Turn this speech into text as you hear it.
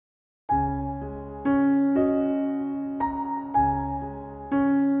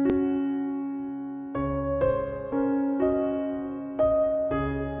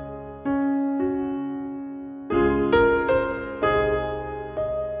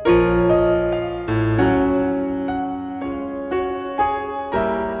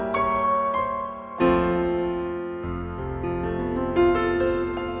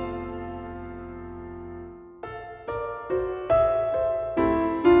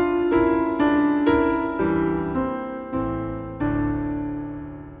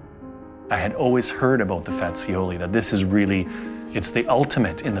had always heard about the Fazioli, that this is really, it's the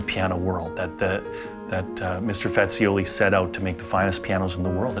ultimate in the piano world, that Mr. Fazioli set out to make the finest pianos in the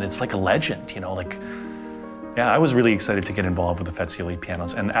world. And it's like a legend, you know, like, yeah, I was really excited to get involved with the Fazioli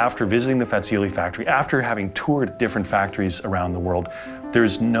pianos. And after visiting the Fazioli factory, after having toured different factories around the world,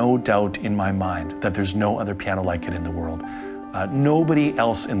 there's no doubt in my mind that there's no other piano like it in the world. Nobody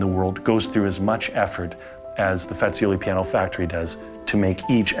else in the world goes through as much effort as the Fazioli Piano Factory does to make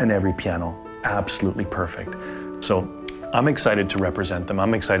each and every piano absolutely perfect. So I'm excited to represent them.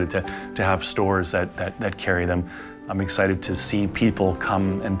 I'm excited to have stores that carry them. I'm excited to see people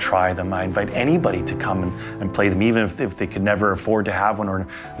come and try them. I invite anybody to come and play them, even if they could never afford to have one or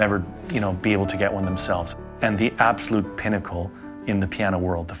never, you know, be able to get one themselves. And the absolute pinnacle in the piano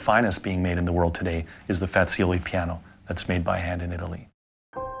world, the finest being made in the world today, is the Fazioli piano that's made by hand in Italy.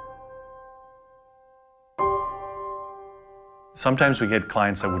 Sometimes we get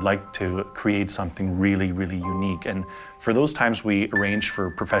clients that would like to create something really, really unique. And for those times, we arrange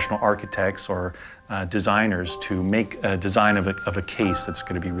for professional architects or designers to make a design of a case that's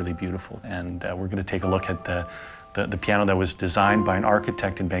going to be really beautiful. And we're going to take a look at the piano that was designed by an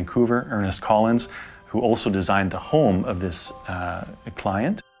architect in Vancouver, Ernest Collins, who also designed the home of this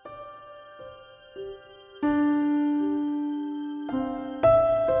client.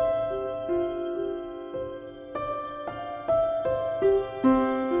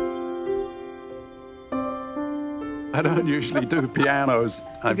 I don't usually do pianos.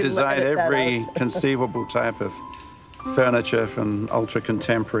 I've designed every conceivable type of furniture, from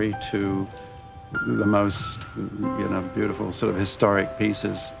ultra-contemporary to the most, you know, beautiful sort of historic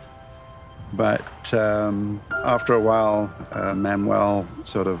pieces. But after a while, Manuel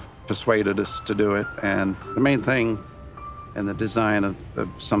sort of persuaded us to do it. And the main thing in the design of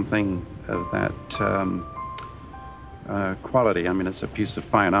something of that quality, I mean, it's a piece of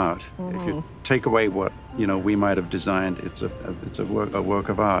fine art. Mm-hmm. If you take away what, you know, we might have designed, it's a work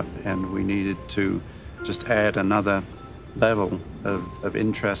of art, and we needed to just add another level of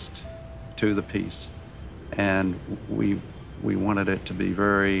interest to the piece. And we wanted it to be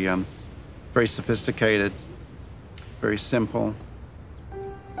very very sophisticated, very simple.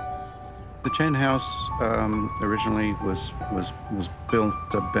 The Chen house originally was built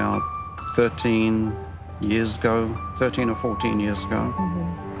about 13 years ago, 13 or 14 years ago.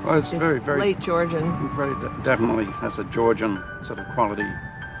 Mm-hmm. Well, it's very late Georgian. Very definitely has a Georgian sort of quality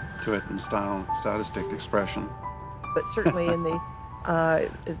to it, and stylistic expression. But certainly in the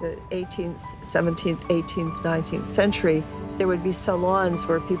 18th, 17th, 18th, 19th century, there would be salons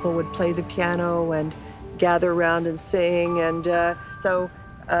where people would play the piano and gather around and sing, and so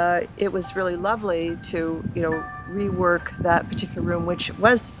it was really lovely to, you know, rework that particular room, which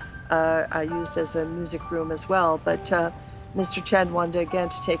was used as a music room as well. But Mr. Chen wanted again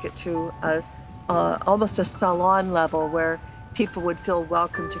to take it to almost a salon level, where people would feel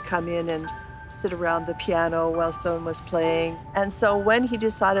welcome to come in and sit around the piano while someone was playing. And so when he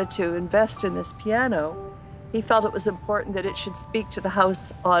decided to invest in this piano, he felt it was important that it should speak to the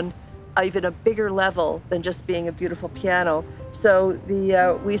house on even a bigger level than just being a beautiful piano. So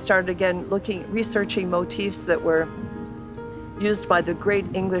we started again researching motifs that were used by the great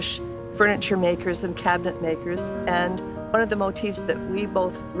English furniture makers and cabinet makers. And one of the motifs that we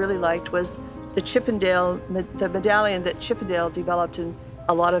both really liked was the medallion that Chippendale developed in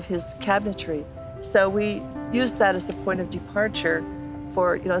a lot of his cabinetry. So we used that as a point of departure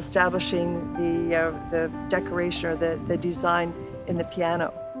for, you know, establishing the decoration or the design in the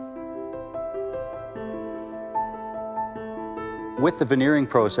piano. With the veneering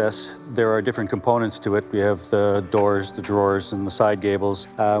process, there are different components to it. We have the doors, the drawers, and the side gables.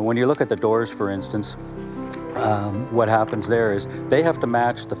 When you look at the doors, for instance, what happens there is they have to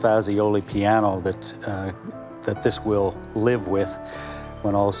match the Fazioli piano that this will live with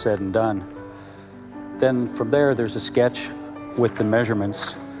when all's said and done. Then from there, there's a sketch with the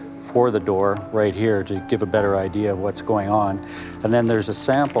measurements for the door right here to give a better idea of what's going on. And then there's a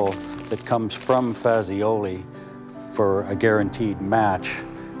sample that comes from Fazioli for a guaranteed match,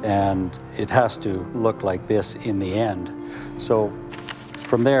 and it has to look like this in the end. So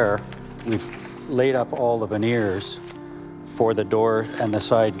from there, we've laid up all the veneers for the door and the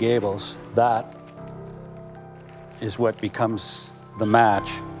side gables. That is what becomes the match.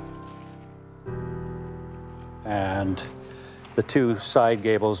 And the two side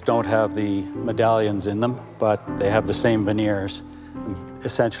gables don't have the medallions in them, but they have the same veneers,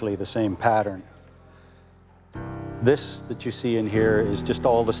 essentially the same pattern. This that you see in here is just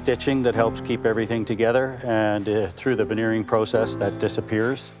all the stitching that helps keep everything together, and through the veneering process that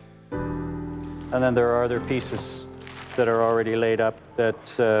disappears. And then there are other pieces that are already laid up that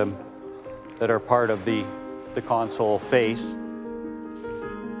that are part of the console face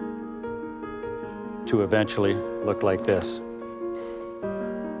to eventually look like this.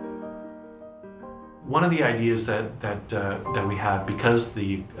 One of the ideas that we had, because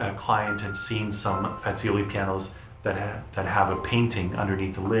the client had seen some Fazioli pianos that have a painting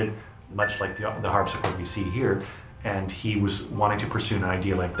underneath the lid, much like the harpsichord we see here, and he was wanting to pursue an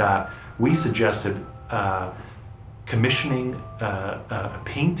idea like that, we suggested commissioning a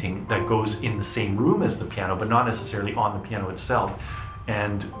painting that goes in the same room as the piano, but not necessarily on the piano itself.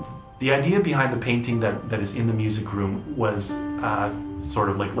 And the idea behind the painting that is in the music room was sort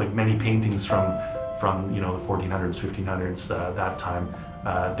of like many paintings from you know, the 1400s, 1500s, that time.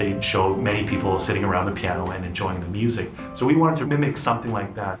 They show many people sitting around the piano and enjoying the music. So we wanted to mimic something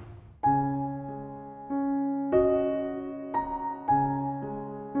like that.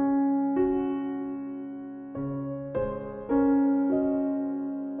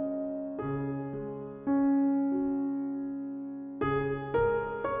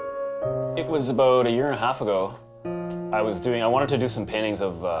 It was about 1.5 years ago. I wanted to do some paintings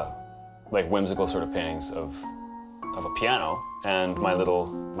of like whimsical sort of paintings of a piano, and my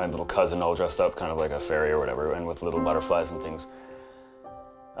little cousin all dressed up kind of like a fairy or whatever, and with little butterflies and things.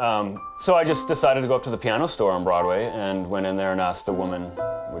 So I just decided to go up to the piano store on Broadway and went in there and asked the woman,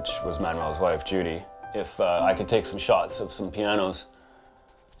 which was Manuel's wife, Judy, if I could take some shots of some pianos,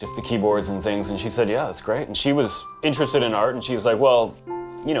 just the keyboards and things, and she said, yeah, that's great. And she was interested in art, and she was like, well,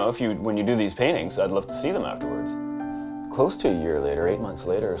 you know, when you do these paintings, I'd love to see them afterwards. Close to 1 year later, 8 months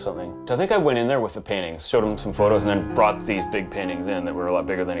later or something. I think I went in there with the paintings, showed him some photos, and then brought these big paintings in that were a lot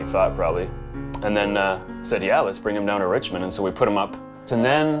bigger than he thought, probably. And then said, yeah, let's bring them down to Richmond. And so we put them up. And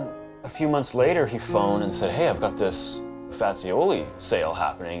then a few months later, he phoned and said, hey, I've got this Fazioli sale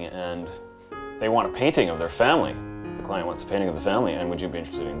happening, and they want a painting of their family. The client wants a painting of the family, and would you be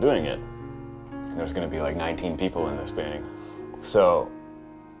interested in doing it? And there's going to be like 19 people in this painting. So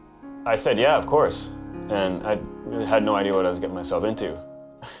I said, yeah, of course. And I had no idea what I was getting myself into.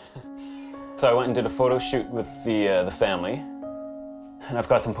 So I went and did a photo shoot with the family. And I've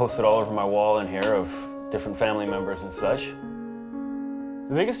got them posted all over my wall in here of different family members and such.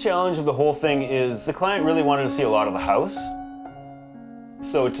 The biggest challenge of the whole thing is the client really wanted to see a lot of the house.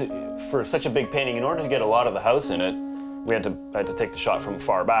 So for such a big painting, in order to get a lot of the house in it, I had to take the shot from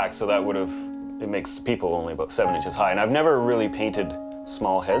far back, so that it makes the people only about 7 inches high. And I've never really painted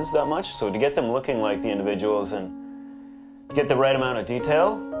small heads that much, so to get them looking like the individuals and get the right amount of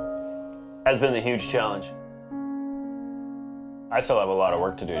detail has been the huge challenge. I still have a lot of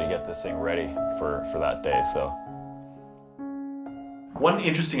work to do to get this thing ready for that day, so. One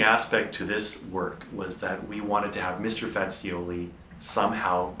interesting aspect to this work was that we wanted to have Mr. Fazioli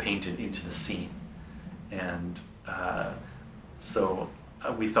somehow painted into the scene. And so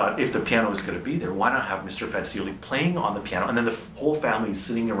we thought, if the piano is going to be there, why not have Mr. Fazioli playing on the piano, and then the whole family is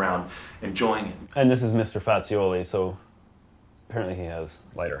sitting around enjoying it. And this is Mr. Fazioli, so apparently he has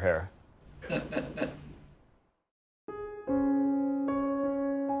lighter hair.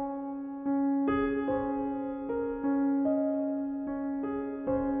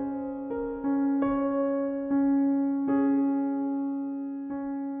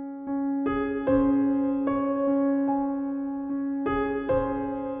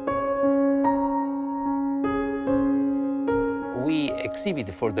 We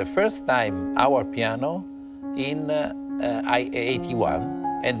exhibited for the first time our piano in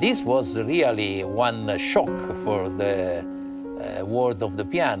 81, and this was really one shock for the world of the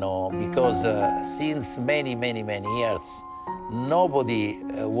piano, because since many years nobody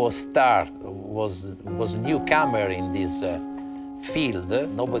was newcomer in this field.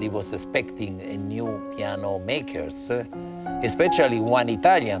 Nobody was expecting a new piano makers, especially one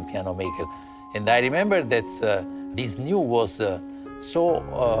Italian piano maker. And I remember that this news was so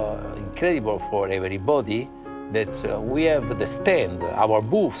incredible for everybody that we have the stand, our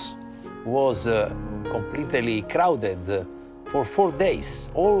booths was completely crowded for 4 days.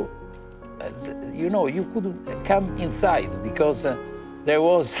 All, you know, you couldn't come inside because there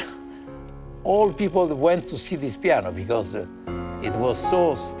was, all people went to see this piano because it was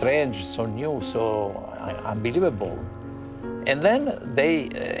so strange, so new, so unbelievable. And then they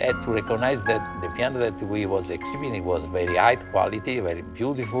had to recognize that the piano that we was exhibiting was very high quality, very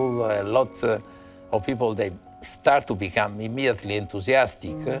beautiful. A lot of people, they start to become immediately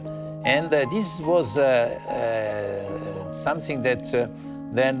enthusiastic. And this was something that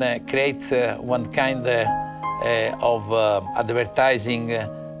then creates one kind of advertising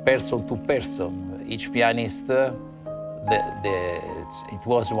person to person. Each pianist it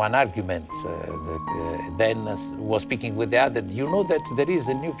was one argument. Then was speaking with the other. You know that there is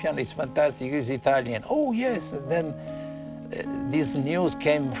a new piano. It's fantastic. It's Italian. Oh yes. And then this news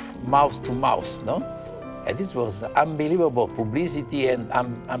came mouth to mouth, no? And this was unbelievable publicity and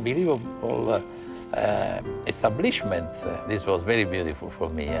unbelievable establishment. This was very beautiful for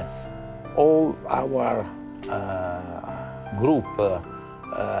me. Yes. All our group,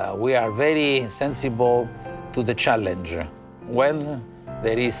 we are very sensible to the challenge. When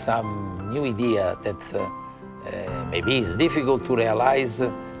there is some new idea that maybe is difficult to realize,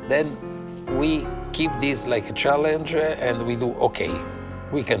 then we keep this like a challenge and we do, okay,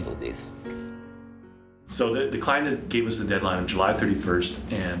 we can do this. So the client gave us the deadline of July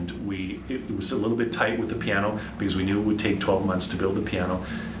 31st, and it was a little bit tight with the piano because we knew it would take 12 months to build the piano.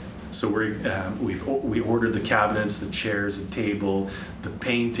 So we ordered the cabinets, the chairs, the table, the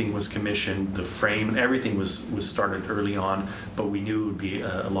painting was commissioned, the frame, and everything was started early on, but we knew it would be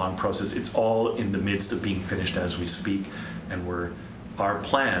a long process. It's all in the midst of being finished as we speak, and our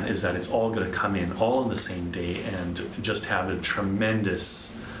plan is that it's all going to come in all on the same day and just have a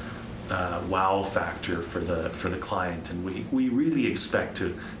tremendous wow factor for the client, and we really expect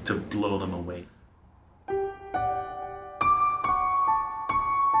to blow them away.